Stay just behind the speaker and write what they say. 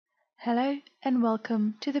Hello and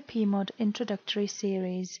welcome to the PMOD introductory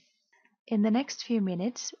series. In the next few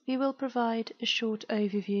minutes, we will provide a short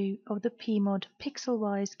overview of the PMOD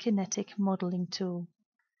Pixelwise Kinetic modeling tool.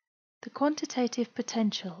 The quantitative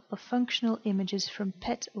potential of functional images from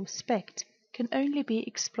PET or SPECT can only be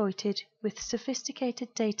exploited with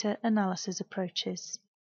sophisticated data analysis approaches.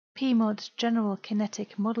 PMOD's general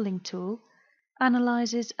kinetic modeling tool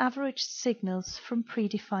analyzes averaged signals from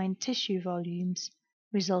predefined tissue volumes,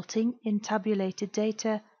 resulting in tabulated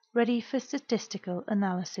data ready for statistical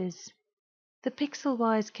analysis. The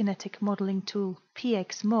Pixelwise Kinetic modeling tool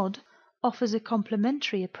PXMOD offers a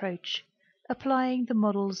complementary approach, applying the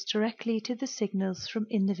models directly to the signals from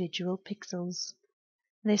individual pixels.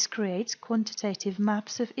 This creates quantitative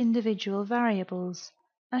maps of individual variables,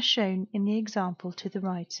 as shown in the example to the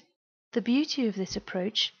right. The beauty of this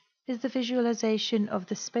approach is the visualization of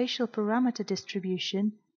the spatial parameter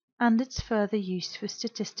distribution and its further use for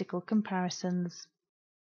statistical comparisons.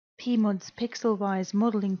 PMOD's Pixelwise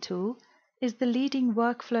modeling tool is the leading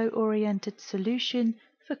workflow-oriented solution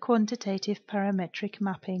for quantitative parametric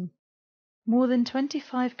mapping. More than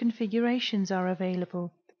 25 configurations are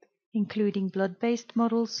available, including blood-based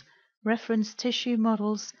models, reference tissue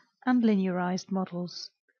models, and linearized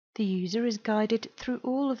models. The user is guided through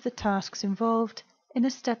all of the tasks involved in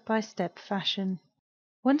a step-by-step fashion.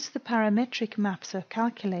 Once the parametric maps are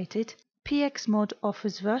calculated, PXMOD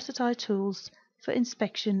offers versatile tools for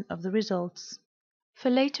inspection of the results.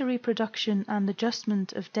 For later reproduction and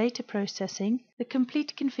adjustment of data processing, the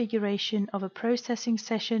complete configuration of a processing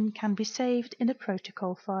session can be saved in a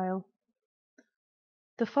protocol file.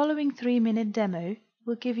 The following 3-minute demo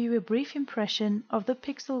will give you a brief impression of the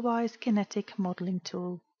Pixelwise Kinetic modeling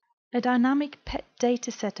tool. A dynamic PET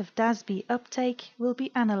dataset of DASB uptake will be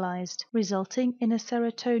analyzed, resulting in a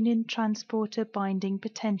serotonin transporter binding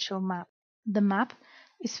potential map. The map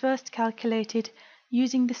is first calculated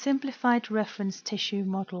using the simplified reference tissue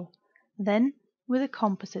model, then with a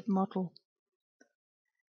composite model.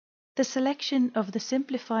 The selection of the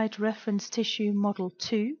simplified reference tissue model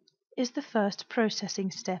 2 is the first processing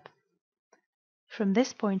step. From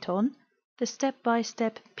this point on, the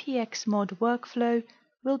step-by-step PXMOD workflow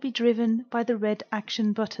will be driven by the red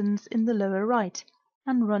action buttons in the lower right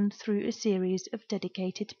and run through a series of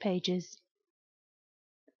dedicated pages.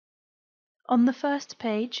 On the first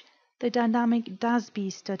page, the dynamic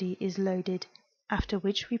DASB study is loaded, after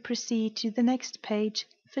which we proceed to the next page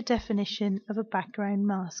for definition of a background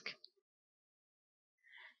mask.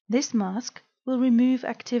 This mask will remove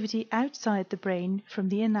activity outside the brain from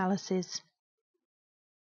the analysis.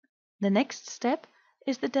 The next step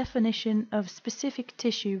is the definition of specific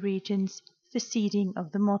tissue regions for seeding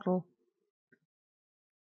of the model.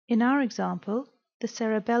 In our example, the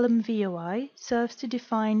cerebellum VOI serves to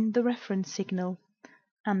define the reference signal,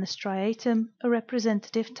 and the striatum a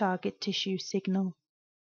representative target tissue signal.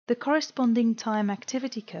 The corresponding time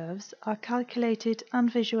activity curves are calculated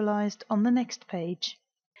and visualized on the next page.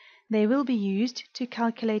 They will be used to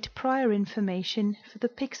calculate prior information for the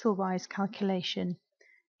pixel-wise calculation.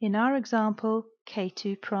 In our example,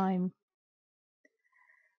 K2'.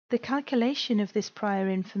 The calculation of this prior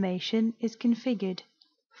information is configured,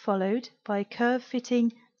 followed by curve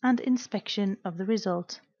fitting and inspection of the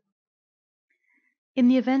result. In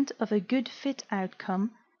the event of a good fit outcome,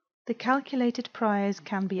 the calculated priors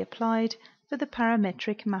can be applied for the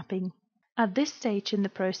parametric mapping. At this stage in the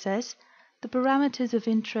process, the parameters of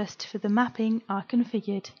interest for the mapping are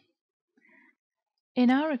configured. In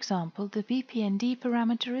our example, the BPND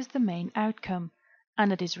parameter is the main outcome,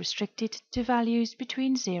 and it is restricted to values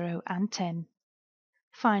between 0 and 10.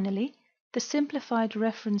 Finally, the simplified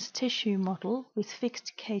reference tissue model with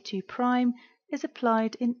fixed K2' is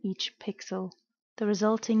applied in each pixel. The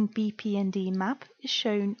resulting BPND map is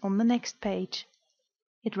shown on the next page.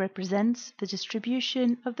 It represents the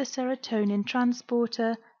distribution of the serotonin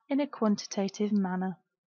transporter in a quantitative manner.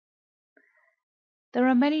 There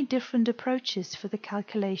are many different approaches for the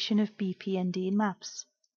calculation of BPND maps.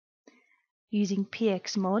 Using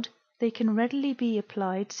PXMOD, they can readily be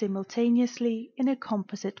applied simultaneously in a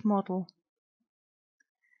composite model.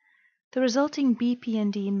 The resulting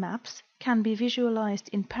BPND maps can be visualized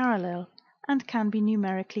in parallel and can be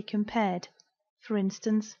numerically compared, for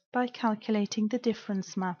instance by calculating the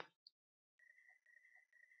difference map.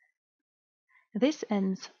 This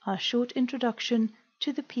ends our short introduction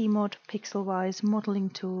to the PMOD Pixelwise modeling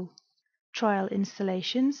tool. Trial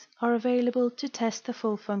installations are available to test the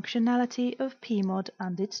full functionality of PMOD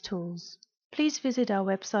and its tools. Please visit our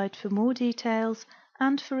website for more details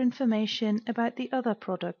and for information about the other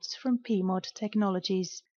products from PMOD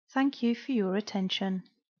Technologies. Thank you for your attention.